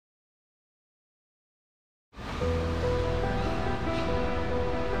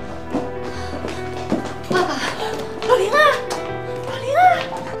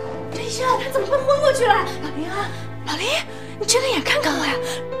去了。老林啊，老林，你睁开眼看看我呀！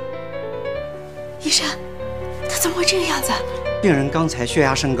医生，他怎么会这个样子？病人刚才血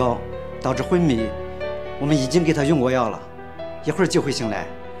压升高，导致昏迷，我们已经给他用过药了，一会儿就会醒来。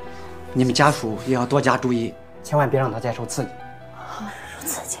你们家属也要多加注意，千万别让他再受刺激。受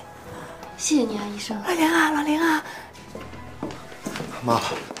刺激。谢谢你啊，医生。老林啊，老林啊！妈，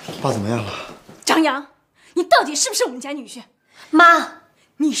爸怎么样了？张扬，你到底是不是我们家女婿？妈，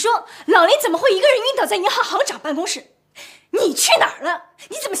你说老林怎么会一个人晕倒在银行行长办公室？你去哪儿了？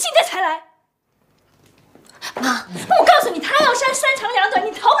你怎么现在才来？妈，我告诉你，他要三长两短，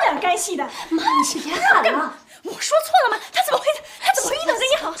你逃不了干系的。妈，你是别喊了。我说错了吗？他怎么会晕倒在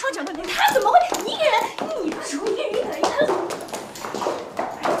银行行长办公室？他怎么会一个人？你不是一个人晕倒在银行？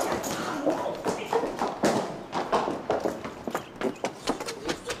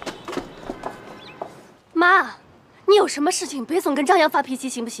妈，你有什么事情别总跟张扬发脾气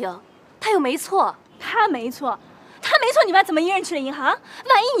行不行？他又没错。他没错，你爸怎么一个人去了银行？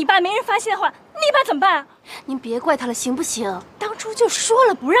万一你爸没人发现的话，你爸怎么办啊？您别怪他了，行不行？当初就说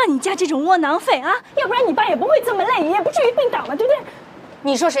了不让你嫁这种窝囊废啊，要不然你爸也不会这么累，也不至于病倒嘛，对不对？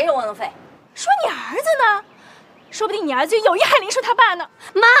你说谁是窝囊废？说你儿子呢？说不定你儿子有意害林叔他爸呢。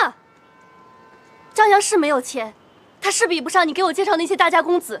妈，张扬是没有钱，他是比不上你给我介绍那些大家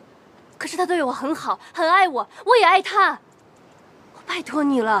公子，可是他对我很好，很爱我，我也爱他。我拜托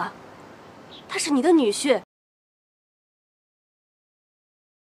你了，他是你的女婿。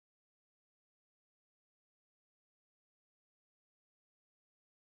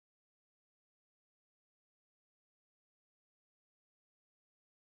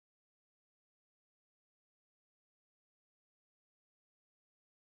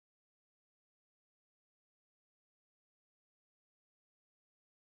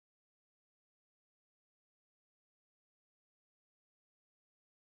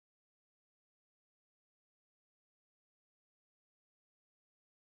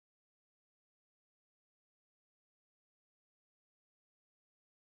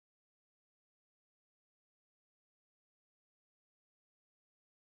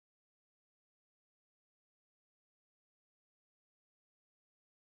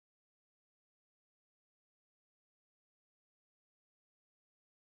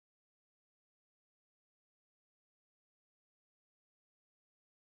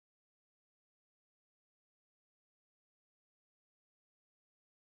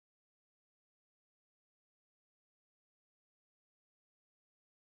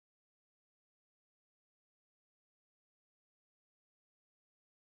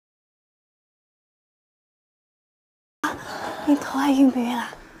你头还晕不晕啊？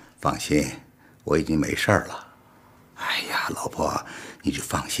放心，我已经没事了。哎呀，老婆，你就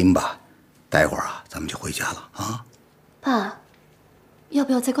放心吧，待会儿啊，咱们就回家了啊。爸，要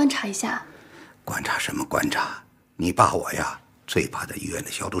不要再观察一下？观察什么观察？你爸我呀，最怕在医院的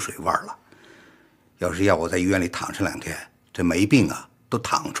消毒水味儿了。要是要我在医院里躺上2天，这没病啊，都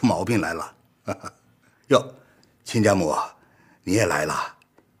躺出毛病来了。哟，亲家母，你也来了，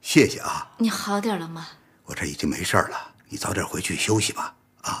谢谢啊。你好点了吗？我这已经没事了，你早点回去休息吧。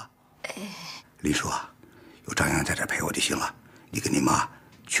啊，林叔啊，有张扬在这陪我就行了。你跟你妈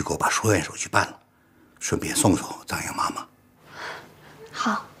去给我把书院手续办了，顺便送送张扬妈妈。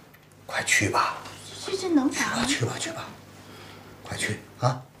好，快去吧。这能打吗？去吧，快去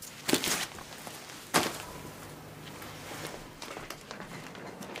啊！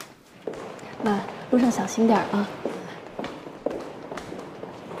妈，路上小心点啊。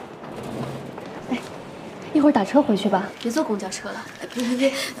一会儿打车回去吧，别坐公交车了。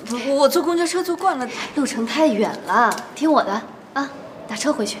别，我坐公交车坐惯了，路程太远了，听我的啊，打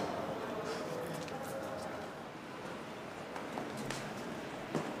车回去。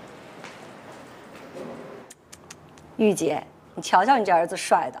玉姐，你瞧瞧你这儿子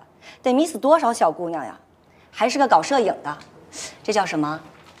帅的，得迷死多少小姑娘呀！还是个搞摄影的，这叫什么？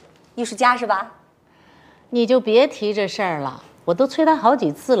艺术家是吧？你就别提这事儿了，我都催他好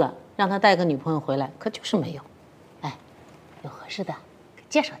几次了，让他带个女朋友回来，可就是没有。哎，有合适的，给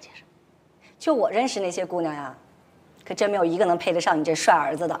介绍介绍。就我认识那些姑娘呀，可真没有一个能配得上你这帅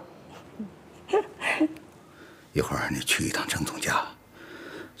儿子的。一会儿你去一趟郑总家，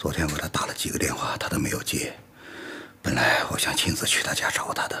昨天我给他打了几个电话，他都没有接。本来我想亲自去他家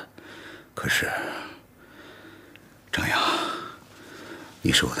找他的，可是张扬，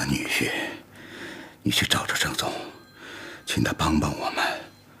你是我的女婿，你去找找郑总，请他帮帮我们，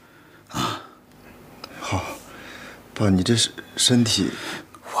啊！好，爸，你这身体，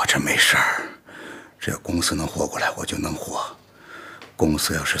我这没事儿，只要公司能活过来，我就能活。公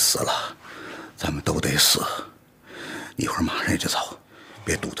司要是死了，咱们都得死。你一会儿马上就走，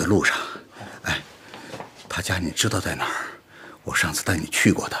别堵在路上。哎，他家你知道在哪儿？我上次带你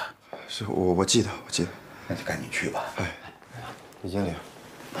去过的。是我记得。那就赶紧去吧。哎，李经理，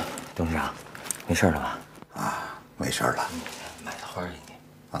董事长，没事了吧？啊，没事了。买的花给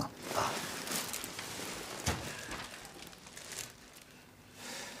你。啊。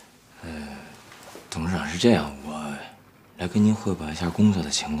董事长是这样，我来跟您汇报一下工作的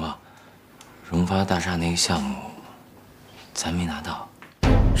情况。荣发大厦那个项目，咱没拿到。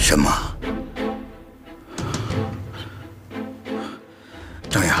什么？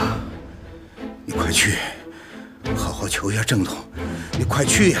张扬，你快去，好好求一下郑总。你快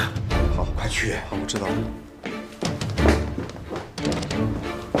去呀！好，快去。好，我知道了。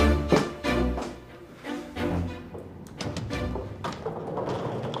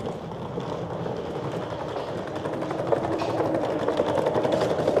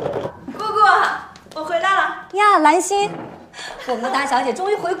呀，兰心，我们的大小姐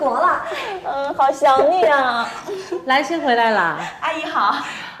终于回国了。好想你啊！兰心回来了，阿姨好。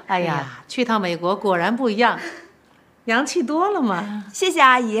哎呀，去趟美国果然不一样，洋气多了嘛。谢谢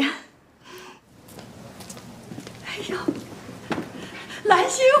阿姨。哎呦，兰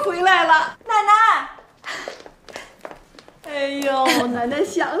心回来了，奶奶。哎呦，奶奶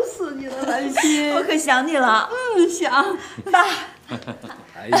想死你了，兰心。我可想你了。想。爸。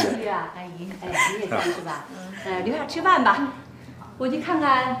阿姨，阿姨，你也在是吧？留下吃饭吧，我去看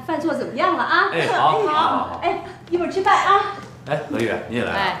看饭做怎么样了啊。哎，好。哎，一会儿吃饭啊。哎，何月，你也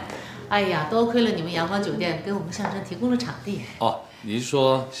来了。哎呀，多亏了你们阳光酒店给我们相声提供了场地。哦，你是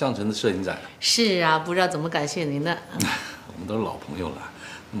说相声的摄影展？是啊，不知道怎么感谢您呢。我们都是老朋友了，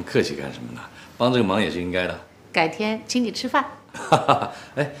那么客气干什么呢？帮这个忙也是应该的。改天请你吃饭。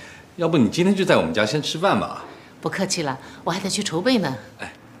哎，要不你今天就在我们家先吃饭吧？不客气了，我还得去筹备呢。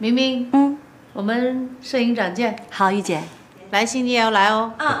哎，明明，我们摄影展见。好，玉姐。兰心你也要来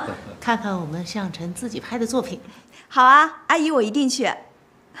哦。看看我们向晨自己拍的作品。好啊，阿姨，我一定去。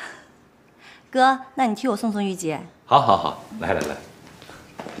哥，那你替我送送玉姐。好，来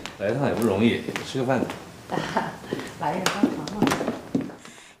一趟也不容易，吃个饭。来人帮忙嘛。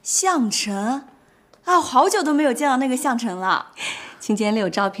向晨，啊，我好久都没有见到那个向晨了。亲戚里有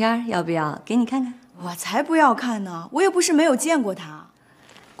照片，要不要给你看看？我才不要看呢，我也不是没有见过他。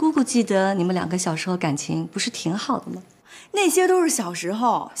姑姑记得你们两个小时候感情不是挺好的吗？那些都是小时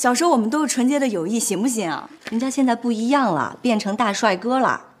候，小时候我们都是纯洁的友谊，行不行啊？人家现在不一样了，变成大帅哥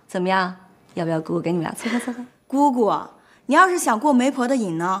了，怎么样？要不要姑姑给你们俩撮合？姑姑，你要是想过媒婆的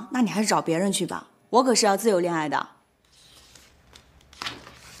瘾呢，那你还是找别人去吧。我可是要自由恋爱的。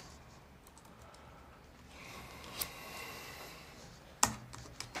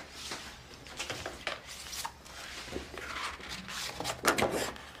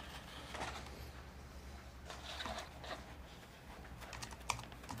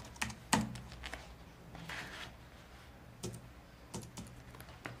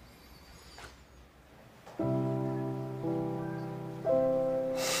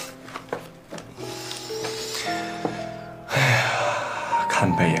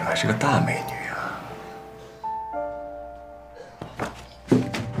看背影还是个大美女啊！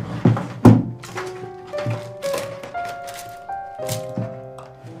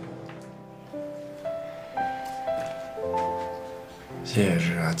戒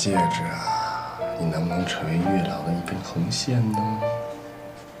指啊，戒指啊，你能不能成为月老的一根红线呢？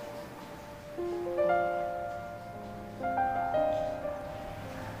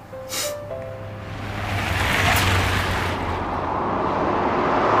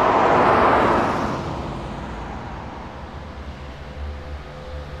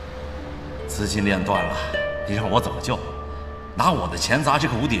资金链断了，你让我怎么救？拿我的钱砸这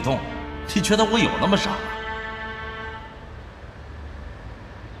个无底洞，你觉得我有那么傻吗？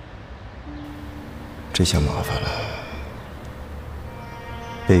这下麻烦了，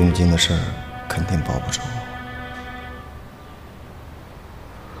备用金的事儿肯定保不住。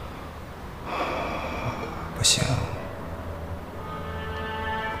不行，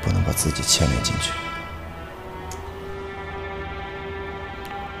不能把自己牵连进去。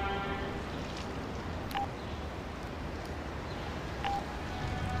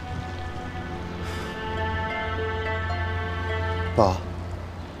爸，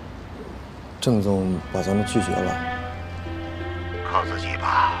郑总把咱们拒绝了。靠自己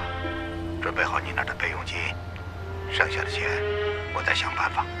吧，准备好你那儿的备用金，剩下的钱我再想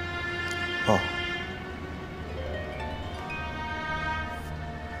办法。好。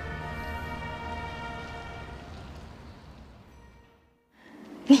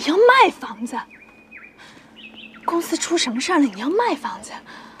你要卖房子？公司出什么事儿了？你要卖房子？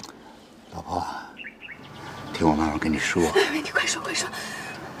老婆，听我慢慢跟你说。你快说。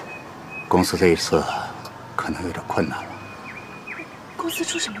公司这一次可能有点困难了。公司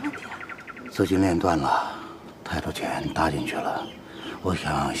出什么问题了？资金链断了，太多钱搭进去了。我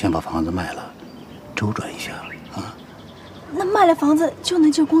想先把房子卖了，周转一下啊。那卖了房子就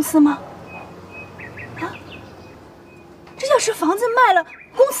能救公司吗？啊？这要是房子卖了，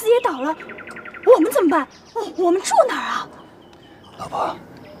公司也倒了，我们怎么办？我们住哪儿啊？老婆，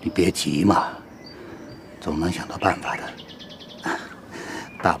你别急嘛，总能想到办法的。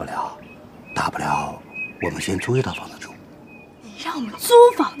大不了，我们先租一套房子住。你让我们租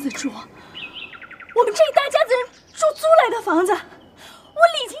房子住？我们这一大家子人住租来的房子？我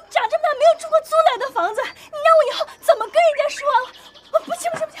李婷长这么大没有住过租来的房子，你让我以后怎么跟人家说啊？不行！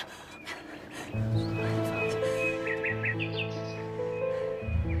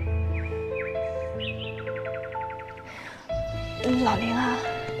老林啊，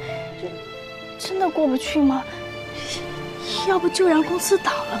这真的过不去吗？要不就让公司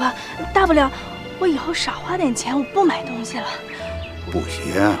倒了吧，大不了我以后少花点钱，我不买东西了。不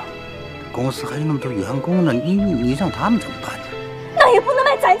行，公司还有那么多员工呢，你让他们怎么办呢？那也不能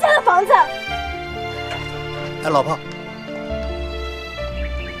卖咱家的房子。哎，老婆，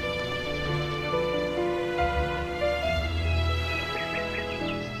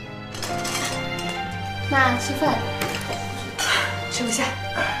妈，吃饭。吃不下。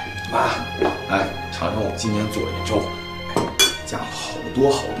妈，来尝尝我今年做的这粥，加了好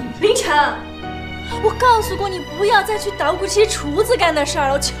多好东西。林晨，我告诉过你不要再去捣鼓这些厨子干的事儿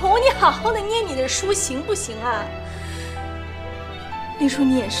了，我求你好好的念你的书，行不行啊？林叔，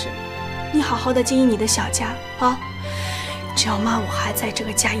你也是，你好好的经营你的小家啊！只要妈我还在这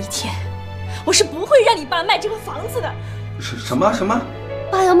个家一天，我是不会让你爸卖这个房子的。什么？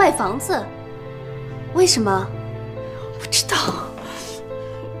爸要卖房子？为什么？不知道，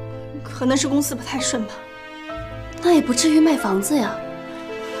可能是公司不太顺吧。那也不至于卖房子呀。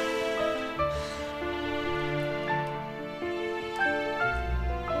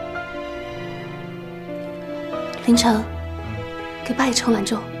林晨，给爸也盛碗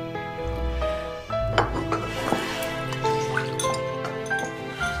粥。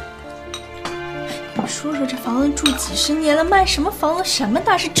你说这房子住几十年了，卖什么房子什么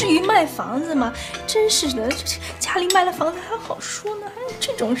大事，至于卖房子吗？真是的，这家里卖了房子还好说呢，还有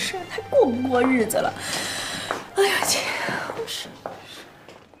这种事，还过不过日子了？哎呀，这是。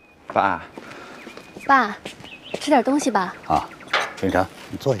爸，吃点东西吧。啊，林晨，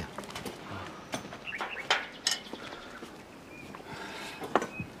你坐下。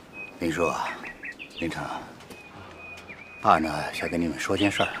林叔啊，林晨，爸呢想跟你们说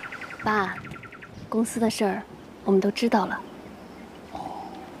件事儿。爸，公司的事儿我们都知道了。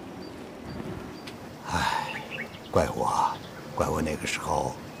唉，怪我那个时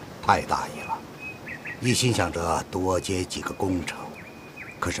候太大意了，一心想着多接几个工程，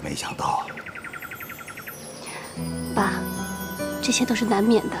可是没想到。爸，这些都是难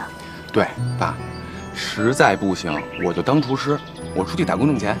免的。对，爸，实在不行我就当厨师，我出去打工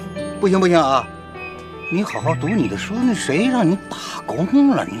挣钱。不行啊！你好好读你的书，那谁让你打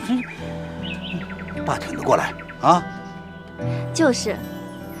工了？你这，爸挺得过来啊！就是，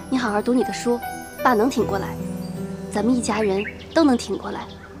你好好读你的书，爸能挺过来，咱们一家人都能挺过来。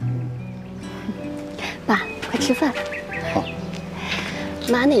爸，快吃饭。好。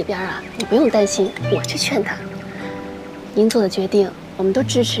妈那边啊，你不用担心，我去劝她。您做的决定，我们都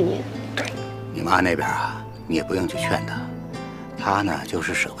支持您。你妈那边啊，你也不用去劝她，她呢就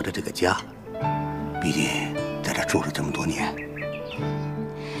是舍不得这个家，毕竟在这住了这么多年。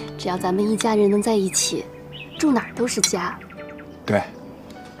只要咱们一家人能在一起，住哪儿都是家。对。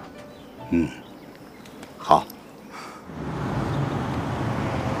好。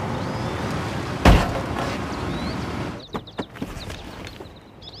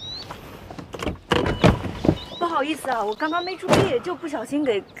不好意思啊，我刚刚没注意，就不小心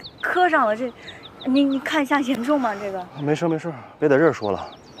给磕上了。这，你看一下严重吗？这个？没事，别在这儿说了，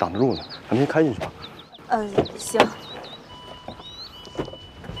挡得住呢。咱们先开进去吧。行。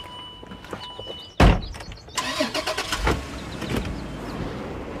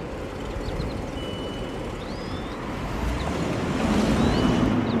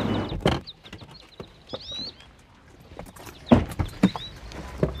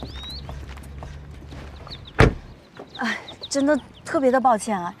真的特别的抱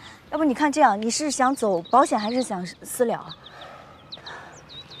歉啊，要不你看这样，你是想走保险还是想私了啊？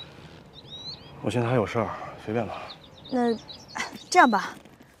我现在还有事儿，随便吧。那这样吧，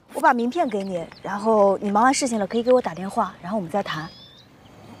我把名片给你，然后你忙完事情了可以给我打电话，然后我们再谈。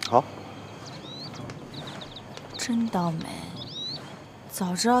好。真倒霉，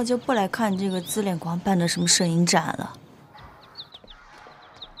早知道就不来看这个自恋狂办的什么摄影展了。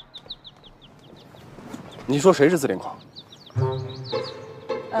你说谁是自恋狂？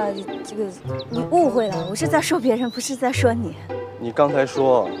这个你误会了，我是在说别人，不是在说你。你刚才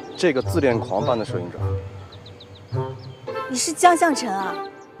说这个自恋狂般的摄影者，你是江向晨啊？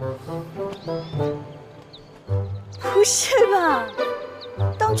不是吧？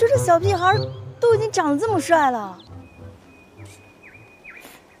当初这小屁孩都已经长得这么帅了。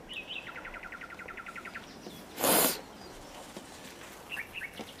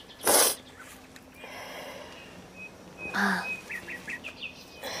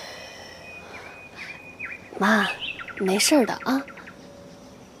妈，没事的啊。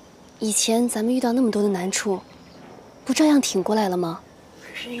以前咱们遇到那么多的难处，不照样挺过来了吗？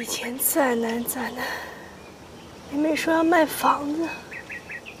可是以前再难再难，也没说要卖房子。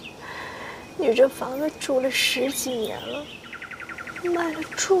你这房子住了10几年了，卖了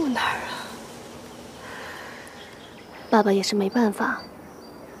住哪儿啊？爸爸也是没办法。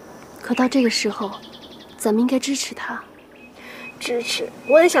可到这个时候，咱们应该支持他。支持，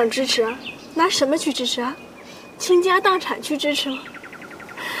我也想支持啊。拿什么去支持啊？倾家荡产去支持吗？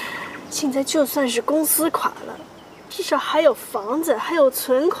现在就算是公司垮了，至少还有房子，还有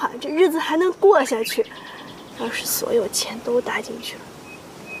存款，这日子还能过下去。要是所有钱都搭进去了，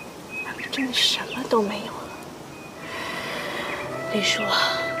那可真的什么都没有了。李叔，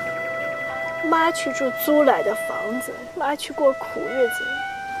妈去住租来的房子，妈去过苦日子，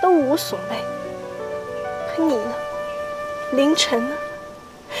都无所谓。可你呢？凌晨呢？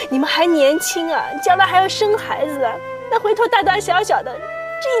你们还年轻啊，将来还要生孩子啊，那回头大大小小的，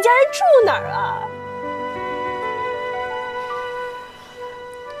这一家人住哪儿啊？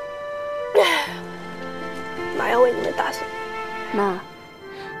妈要为你们打算。妈，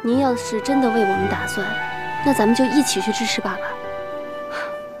您要是真的为我们打算，那咱们就一起去支持爸爸。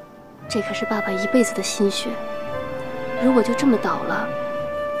这可是爸爸一辈子的心血，如果就这么倒了，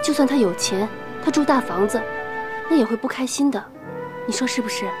就算他有钱，他住大房子，那也会不开心的。你说是不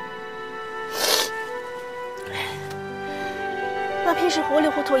是？妈平时糊里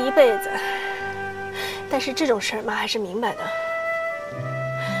糊涂一辈子，但是这种事儿妈还是明白的。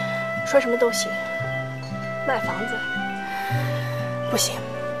说什么都行，卖房子不行。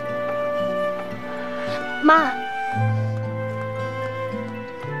妈，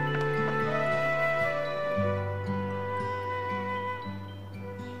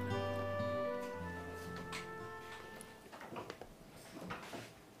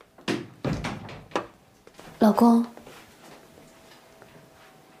老公，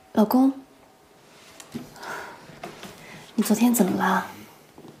老公，你昨天怎么了？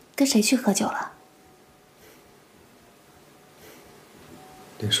跟谁去喝酒了？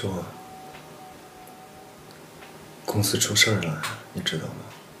林叔，公司出事儿了，你知道吗？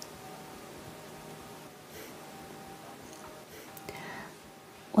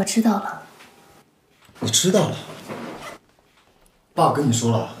我知道了。你知道了？爸跟你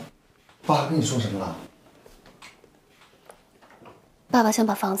说了？爸跟你说什么了？爸爸想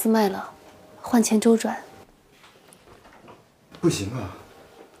把房子卖了，换钱周转。不行啊！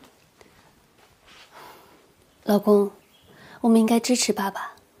老公，我们应该支持爸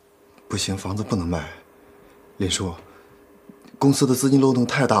爸。不行，房子不能卖。林叔，公司的资金漏洞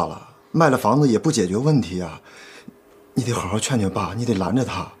太大了，卖了房子也不解决问题啊！你得好好劝劝爸，你得拦着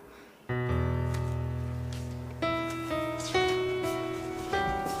他。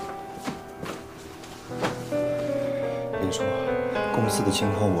林叔，公司的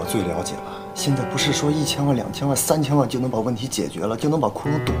情况我最了解了。现在不是说1000万、2000万、3000万就能把问题解决了，就能把窟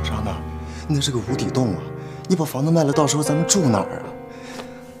窿堵上的，那是个无底洞啊！你把房子卖了，到时候咱们住哪儿啊？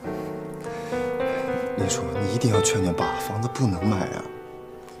林叔，你一定要劝劝爸，房子不能卖啊！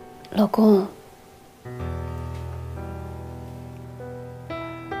老公，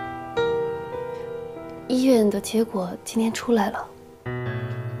医院的结果今天出来了。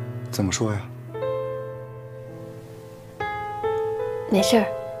怎么说呀？没事儿。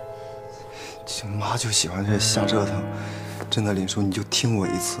这妈就喜欢这瞎折腾，真的，林叔，你就听我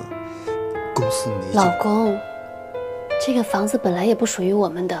一次，公司没。老公，这个房子本来也不属于我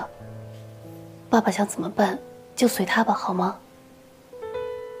们的，爸爸想怎么办就随他吧，好吗？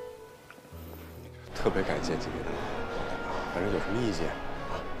特别感谢今天的，反正有什么意见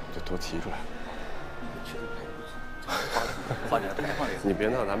啊，就多提出来。你别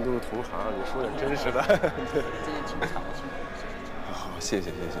闹，咱们都是同行，你说点真实的。好，谢谢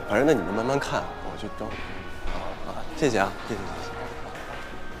谢谢，反正那你们慢慢看，我去找。好，谢谢啊，谢谢谢谢。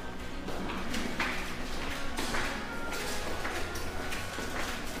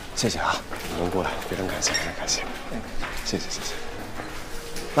谢谢啊，你们过来，非常感谢，非常感谢，谢谢谢谢。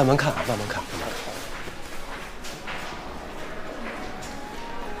慢慢看啊，慢慢看，慢慢看。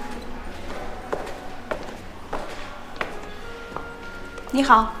你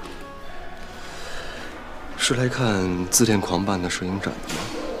好。是来看自恋狂办的摄影展的吗？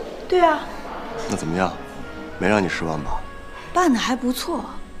对啊。那怎么样？没让你失望吧？办的还不错，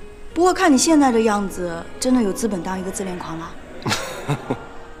不过看你现在这样子，真的有资本当一个自恋狂了。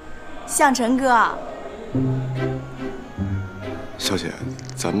向晨哥，小姐，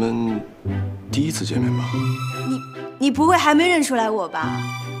咱们第一次见面吧？你不会还没认出来我吧？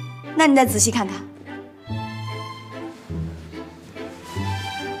那你再仔细看看。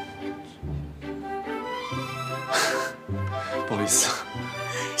不好意思，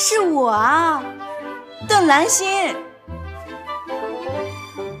是我啊，邓兰心。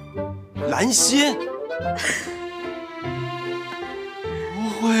兰心？不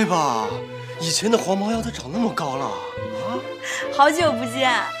会吧？以前的黄毛丫她长那么高了啊？好久不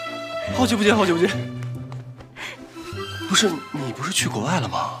见。好久不见，好久不见。不是你不是去国外了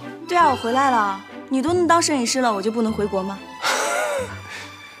吗？对啊，我回来了。你都能当摄影师了，我就不能回国吗？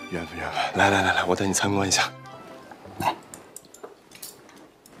缘分，缘分。来，我带你参观一下。来，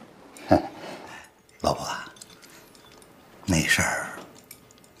老婆啊，那事儿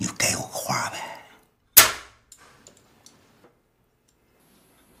你就给我个话呗。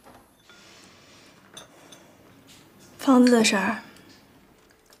房子的事儿。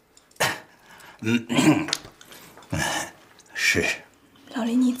是。老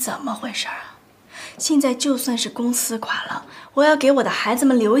李，你怎么回事啊？现在就算是公司垮了，我要给我的孩子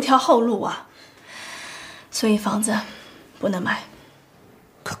们留一条后路啊。所以房子不能卖。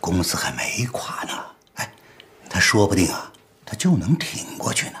可公司还没垮呢，哎，他说不定啊，他就能挺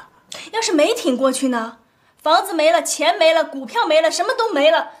过去呢。要是没挺过去呢？房子没了，钱没了，股票没了，什么都没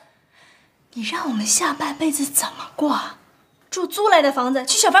了。你让我们下半辈子怎么过啊？住租来的房子，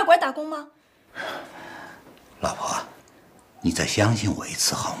去小饭馆打工吗？老婆，你再相信我一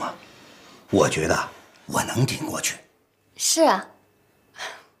次好吗？我觉得我能挺过去。是啊，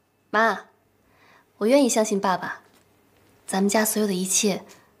妈，我愿意相信爸爸。咱们家所有的一切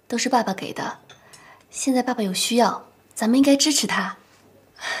都是爸爸给的，现在爸爸有需要，咱们应该支持他。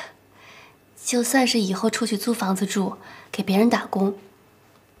就算是以后出去租房子住，给别人打工，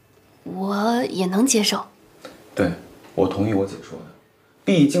我也能接受。对，我同意我姐说的。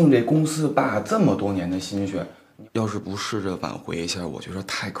毕竟这公司爸这么多年的心血，要是不试着挽回一下，我觉得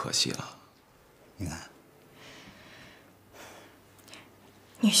太可惜了。你看，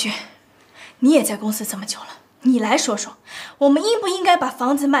女婿，你也在公司这么久了，你来说说，我们应不应该把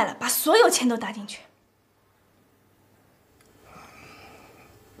房子卖了，把所有钱都搭进去？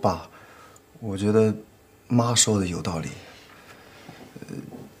爸，我觉得妈说的有道理。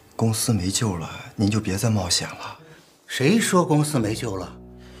公司没救了，您就别再冒险了。谁说公司没救了？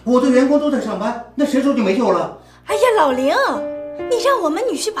我的员工都在上班，那谁说就没救了？哎呀，老林，你让我们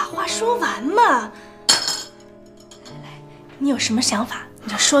女婿把话说完嘛。来，你有什么想法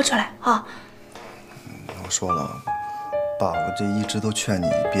你就说出来啊。我说了，爸，我这一直都劝你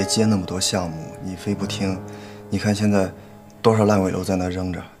别接那么多项目，你非不听。你看现在多少烂尾楼在那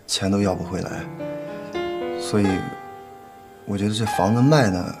扔着，钱都要不回来。所以，我觉得这房子卖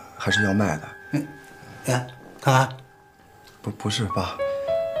呢，还是要卖的。哎，看看。不是爸，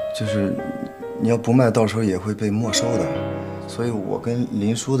就是你要不卖，到时候也会被没收的。所以我跟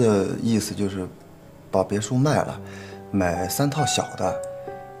林叔的意思就是，把别墅卖了，买3套小的，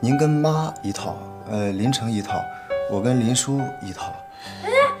您跟妈一套，林成一套，我跟林叔一套。哎，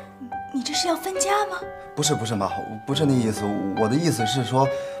你这是要分家吗？不是妈，不是那意思。我的意思是说，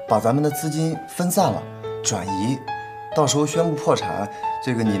把咱们的资金分散了，转移，到时候宣布破产，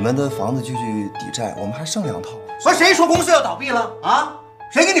这个你们的房子就去抵债，我们还剩2套。不是谁说公司要倒闭了啊？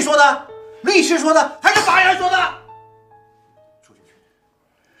谁跟你说的？律师说的还是法院说的？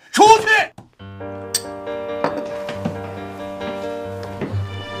出去！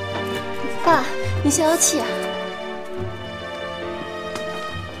爸，你消消气啊。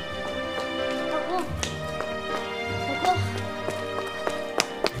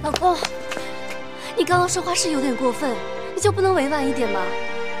老公，你刚刚说话是有点过分，你就不能委婉一点吗？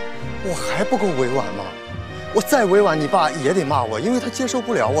我还不够委婉吗？我再委婉，你爸也得骂我，因为他接受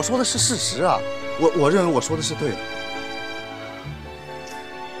不了。我说的是事实啊，我认为我说的是对的。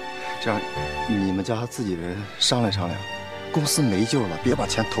这样，你们家自己人商量商量，公司没救了，别把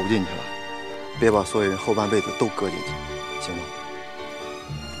钱投进去了，别把所有人后半辈子都搁进去，行吗？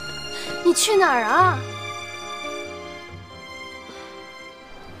你去哪儿啊？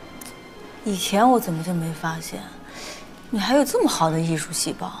以前我怎么就没发现，你还有这么好的艺术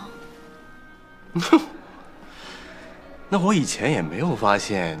细胞？那我以前也没有发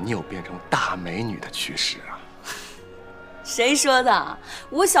现你有变成大美女的趋势啊。谁说的？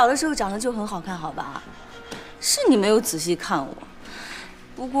我小的时候长得就很好看，好吧？是你没有仔细看我。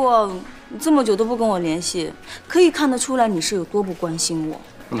不过你这么久都不跟我联系，可以看得出来你是有多不关心我。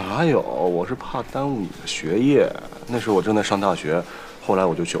哪有？我是怕耽误你的学业。那时候我正在上大学，后来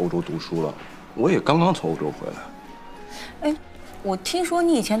我就去欧洲读书了。我也刚刚从欧洲回来。哎，我听说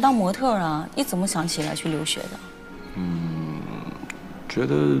你以前当模特啊，你怎么想起来去留学的？觉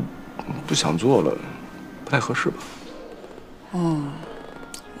得不想做了，不太合适吧。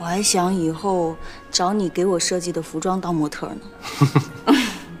我还想以后找你给我设计的服装当模特呢。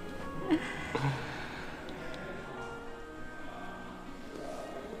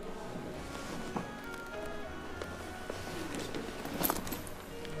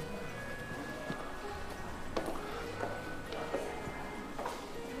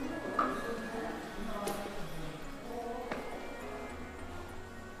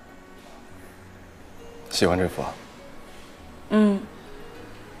喜欢这幅啊？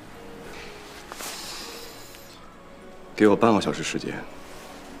给我半个小时时间，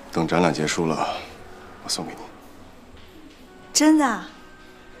等展览结束了，我送给你。真的啊？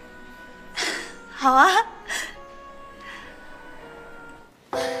好啊。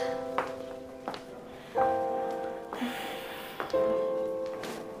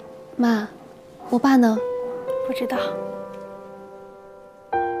妈，我爸呢？不知道。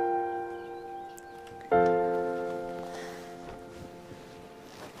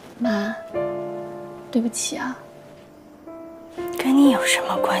妈，对不起啊。跟你有什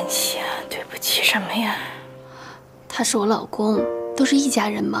么关系啊？对不起什么呀？他是我老公，都是一家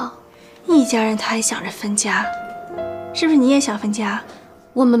人嘛。一家人他还想着分家，是不是你也想分家？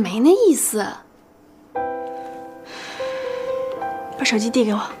我们没那意思。把手机递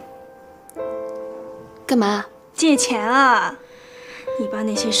给我。干嘛？借钱啊！你爸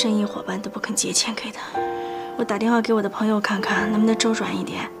那些生意伙伴都不肯借钱给他，我打电话给我的朋友看看能不能周转一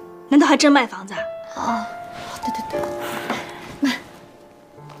点。难道还真卖房子啊？哦，对。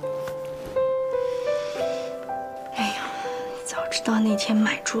哎呀，早知道那天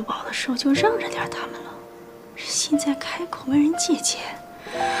买珠宝的时候就让着点他们了。现在开口问人借钱，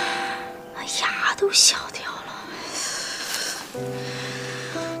那牙都笑掉了。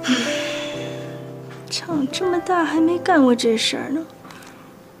长这么大还没干过这事儿呢，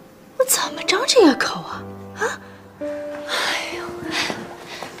我怎么张这个口啊？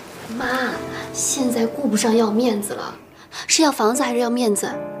妈，现在顾不上要面子了，是要房子还是要面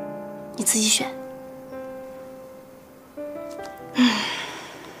子？你自己选。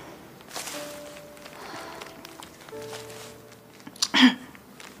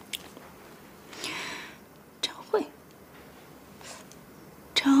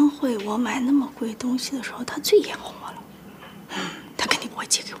张慧，我买那么贵东西的时候，她最眼红我了。她肯定不会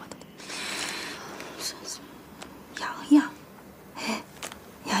借给我的。洋洋，哎，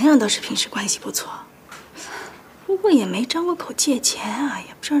洋洋倒是平时关系不错，不过也没张过口借钱啊，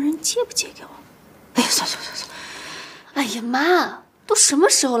也不知道人借不借给我。哎呀，算。哎呀妈，都什么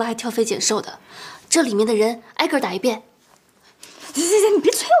时候了还挑肥拣瘦的？这里面的人挨个打一遍。行，你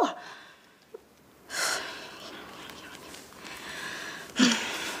别催我。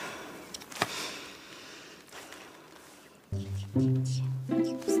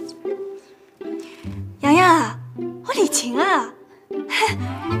洋洋，我李晴啊，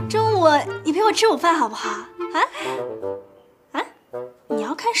中午你陪我吃午饭好不好？啊？你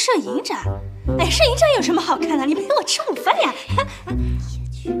要看摄影展？哎，摄影展有什么好看的？你陪我吃午饭呀！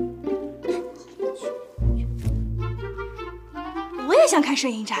我也想看摄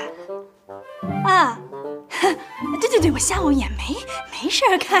影展啊！对，我下午也没事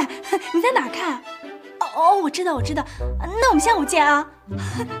儿看。你在哪儿看？哦，我知道。那我们下午见啊！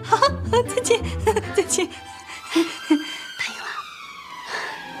好，再见。答应了。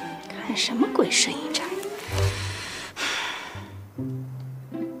看什么鬼摄影展？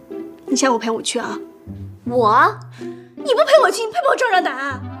你下午陪我去啊！我？你不陪我去，你配不我壮壮胆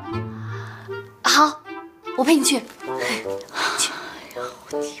啊？好，我陪你去。去。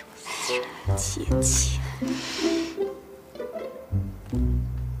借钱。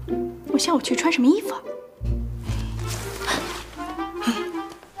我下午去穿什么衣服？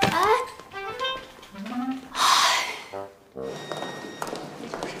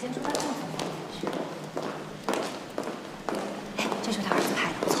这是他儿子拍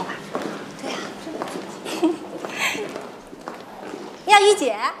的，不错吧？对呀。呀，玉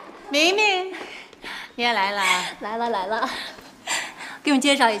姐，明明，你也来了。来了。给你们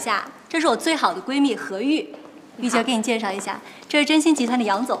介绍一下，这是我最好的闺蜜何玉。玉姐，给你介绍一下，这是真心集团的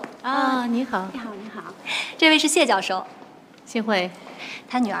杨总。啊，你好。你好。这位是谢教授，幸会。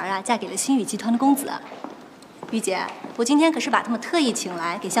他女儿啊，嫁给了新宇集团的公子。玉姐，我今天可是把他们特意请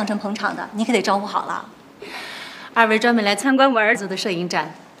来给相城捧场的，你可得招呼好了。二位专门来参观我儿子的摄影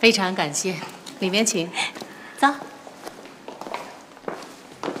展，非常感谢。里面请。走。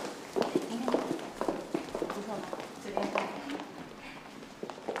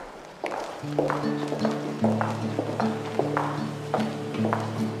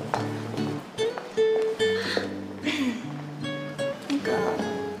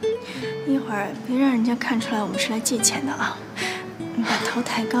一会儿别让人家看出来我们是来借钱的啊！你把头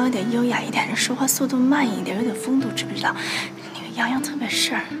抬高一点，优雅一点，说话速度慢一点，有点风度，知不知道？那个洋洋特别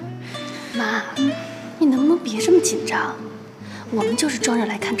事儿。妈，你能不能别这么紧张？我们就是装着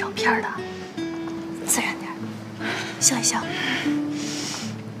来看照片的，自然点，笑一笑。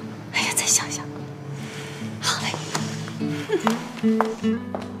哎呀，再笑一笑。好嘞。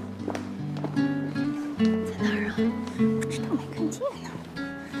在哪儿啊？不知道，没看见呢。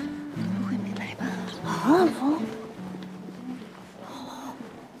不会没来吧？啊，不。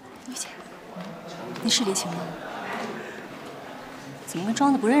玉姐，你是李晴吗？怎么跟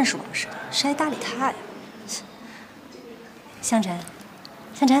装的不认识我们似的？谁还搭理他呀？香晨，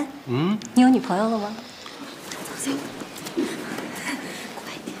香晨，你有女朋友了吗？走。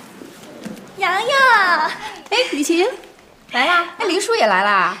洋洋，哎，李晴，来啦！哎，黎叔也来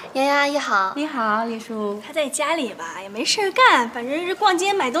啦。洋洋阿姨好。你好，黎叔。他在家里吧，也没事干，反正是逛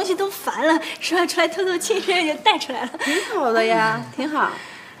街买东西都烦了，说要出来透透气，就带出来了。挺好的呀，挺好。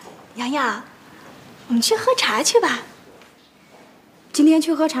洋洋，我们去喝茶去吧。今天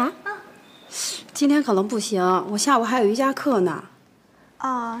去喝茶？今天可能不行，我下午还有瑜伽课呢。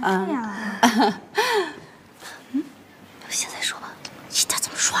哦，这样啊。现在说吧。现在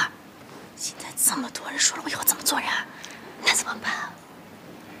怎么说啊？现在这么多人说了，我以后怎么做人啊？那怎么办啊？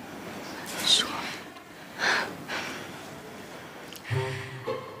说。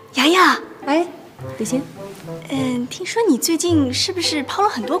洋洋，哎，李晴。听说你最近是不是抛了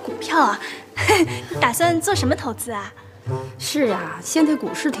很多股票啊？你打算做什么投资啊？是啊，现在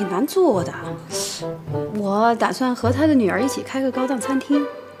股市挺难做的。我打算和他的女儿一起开个高档餐厅。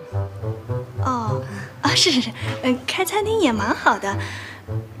哦，啊，是，开餐厅也蛮好的。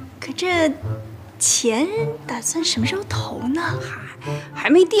可这钱打算什么时候投呢？还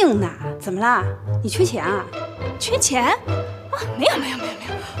没定呢。怎么啦？你缺钱啊？缺钱？啊，没有，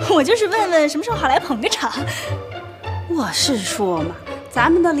我就是问问什么时候好来捧个场。我是说嘛，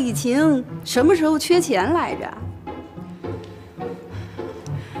咱们的李晴什么时候缺钱来着？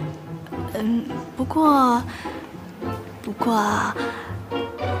不过，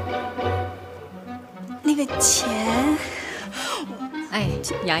那个钱，哎，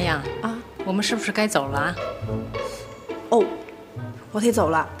洋洋啊，我们是不是该走了啊？哦，我得走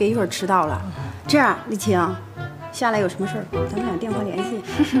了，别一会儿迟到了。这样，李晴，下来有什么事儿，咱们俩电话联系。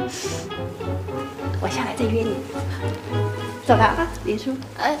我下来再约你。走了啊，李叔。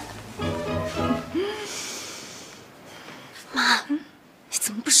哎，妈，你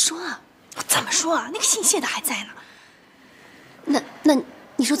怎么不说啊？我怎么说啊？那个姓谢的还在呢。那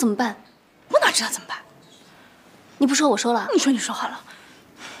你说怎么办？我哪知道怎么办？你不说我说了。你说好了。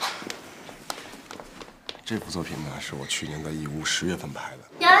这幅作品呢，是我去年的义乌10月份拍的。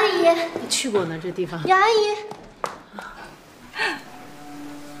杨阿姨，你去过呢，这地方。杨阿姨。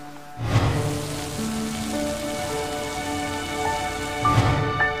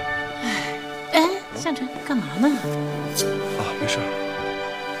哎，向晨，干嘛呢？啊，没事。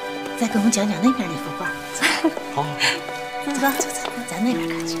再跟我讲讲那边那幅画。好。走，咱那边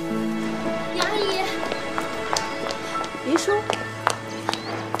看去。杨阿姨。林叔。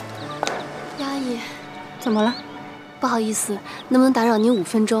杨阿姨。怎么了？不好意思，能不能打扰您5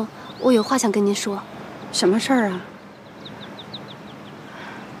分钟？我有话想跟您说。什么事儿啊？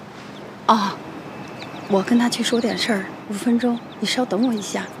哦，我跟他去说点事儿，5分钟，你稍等我一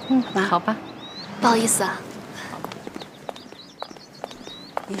下。好吧。好吧。不好意思啊。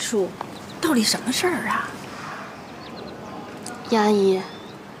林叔，到底什么事儿啊？杨阿姨，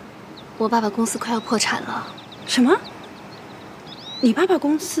我爸爸公司快要破产了。什么？你爸爸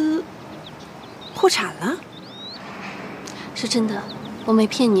公司破产了？是真的，我没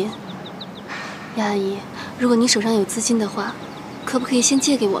骗您。杨阿姨，如果你手上有资金的话，可不可以先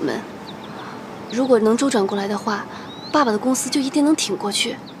借给我们？如果能周转过来的话，爸爸的公司就一定能挺过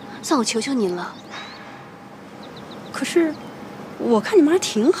去。算我求求您了。可是，我看你妈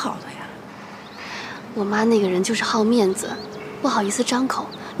挺好的呀。我妈那个人就是好面子，不好意思张口。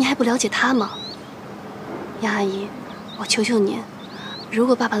你还不了解她吗？杨阿姨，我求求您，如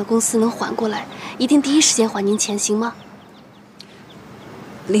果爸爸的公司能缓过来，一定第一时间还您钱，行吗？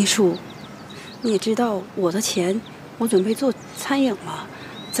林叔，你也知道我的钱，我准备做餐饮了。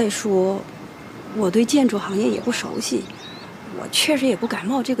再说，我对建筑行业也不熟悉，我确实也不敢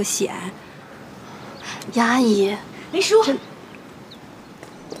冒这个险。杨阿姨，林叔，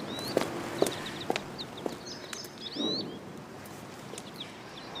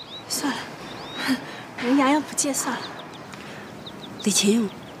算了，人洋洋不借算了。李晴，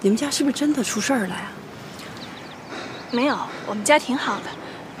你们家是不是真的出事儿了呀？没有，我们家挺好的。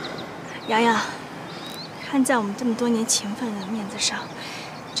洋洋，看在我们这么多年情分的面子上，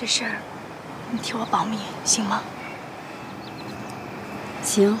这事儿你替我保密，行吗？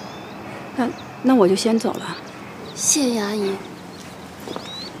行，那我就先走了。谢谢阿姨。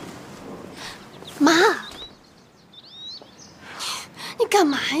妈，你干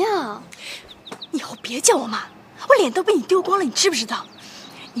嘛呀？以后别叫我妈，我脸都被你丢光了，你知不知道？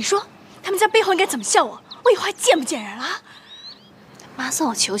你说他们在背后应该怎么笑我？我以后还见不见人了？妈，算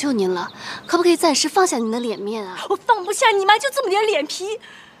我求求您了，可不可以暂时放下您的脸面啊？我放不下你妈就这么点脸皮。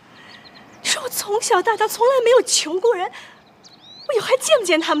你说我从小到大从来没有求过人，我以后还见不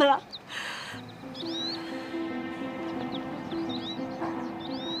见他们了？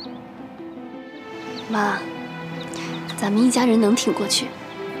妈，咱们一家人能挺过去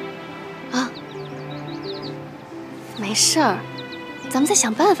啊？没事儿，咱们再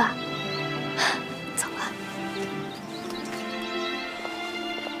想办法。走了。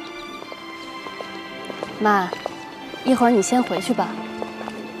妈，一会儿你先回去吧。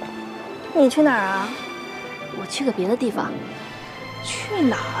你去哪儿啊？我去个别的地方。去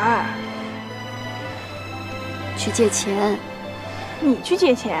哪儿？去借钱。你去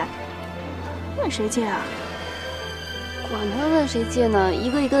借钱？问谁借啊？管他问谁借呢，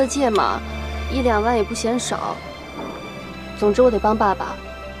一个一个的借嘛，1、2万也不嫌少。总之我得帮爸爸。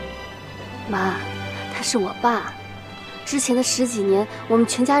妈，他是我爸，之前的10几年，我们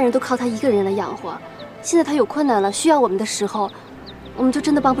全家人都靠他一个人来养活。现在他有困难了，需要我们的时候，我们就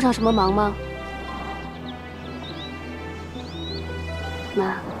真的帮不上什么忙吗？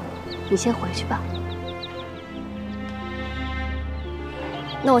妈，你先回去吧。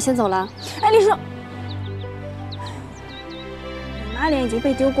那我先走了。哎，丽叔，你妈脸已经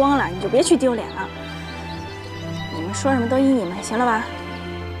被丢光了，你就别去丢脸了。你们说什么都依你们，行了吧？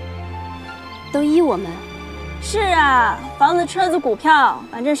都依我们？是啊，房子、车子、股票，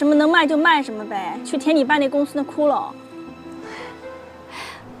反正什么能卖就卖什么呗，去填你爸那公司的窟窿。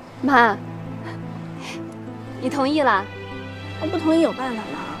妈，你同意了？我不同意有办法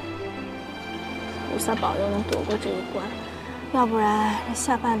吗？菩萨保佑能躲过这一关，要不然这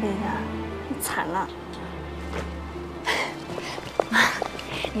下半辈子惨了。妈，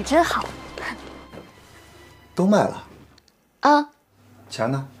你真好。都卖了啊？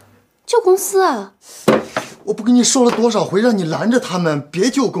钱呢？救公司啊！我不跟你说了多少回，让你拦着他们别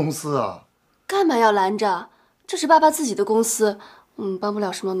救公司啊！干嘛要拦着？这是爸爸自己的公司，帮不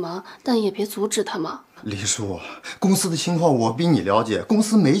了什么忙，但也别阻止他嘛。李叔，公司的情况我比你了解，公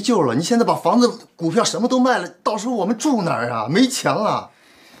司没救了。你现在把房子、股票什么都卖了，到时候我们住哪儿啊？没钱了。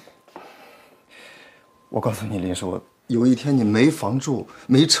我告诉你，林叔，有一天你没房住、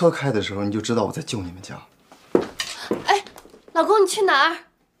没车开的时候，你就知道我在救你们家。哎，老公，你去哪儿？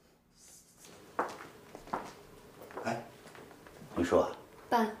哎，林叔，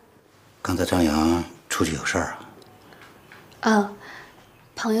爸，刚才张扬出去有事儿啊？啊，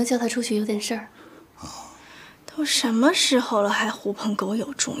朋友叫他出去有点事儿。都什么时候了，还狐朋狗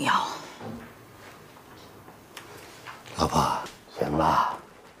友重要？老婆，行了，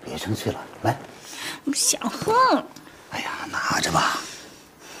别生气了，来。我想哼。哎呀，拿着吧。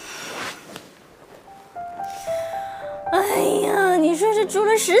哎呀，你说这住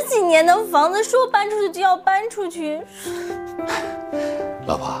了10几年的房子，说搬出去就要搬出去。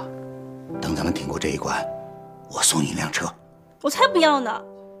老婆，等咱们挺过这一关，我送你一辆车。我才不要呢！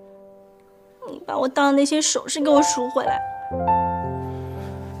你把我当的那些首饰给我赎回来。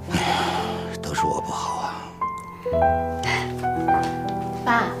哎呀，都是我不好啊。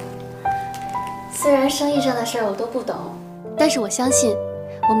爸，虽然生意上的事儿我都不懂，但是我相信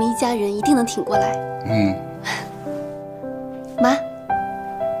我们一家人一定能挺过来。妈，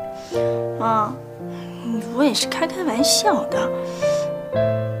妈，我也是开玩笑的。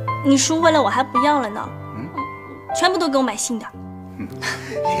你赎回来我还不要了呢。全部都给我买新的。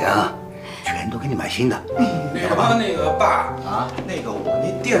行，全都给你买新的。那个爸啊，那个我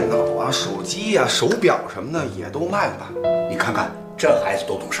那电脑啊、手机呀、手表什么的也都卖了吧？你看看这孩子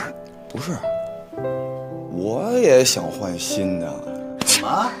多懂事。不是，我也想换新的。怎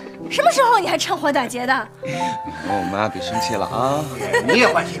么？什么时候你还趁火打劫的？我妈别生气了啊！你也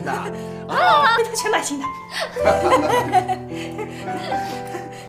换新的？啊！给他全买新的。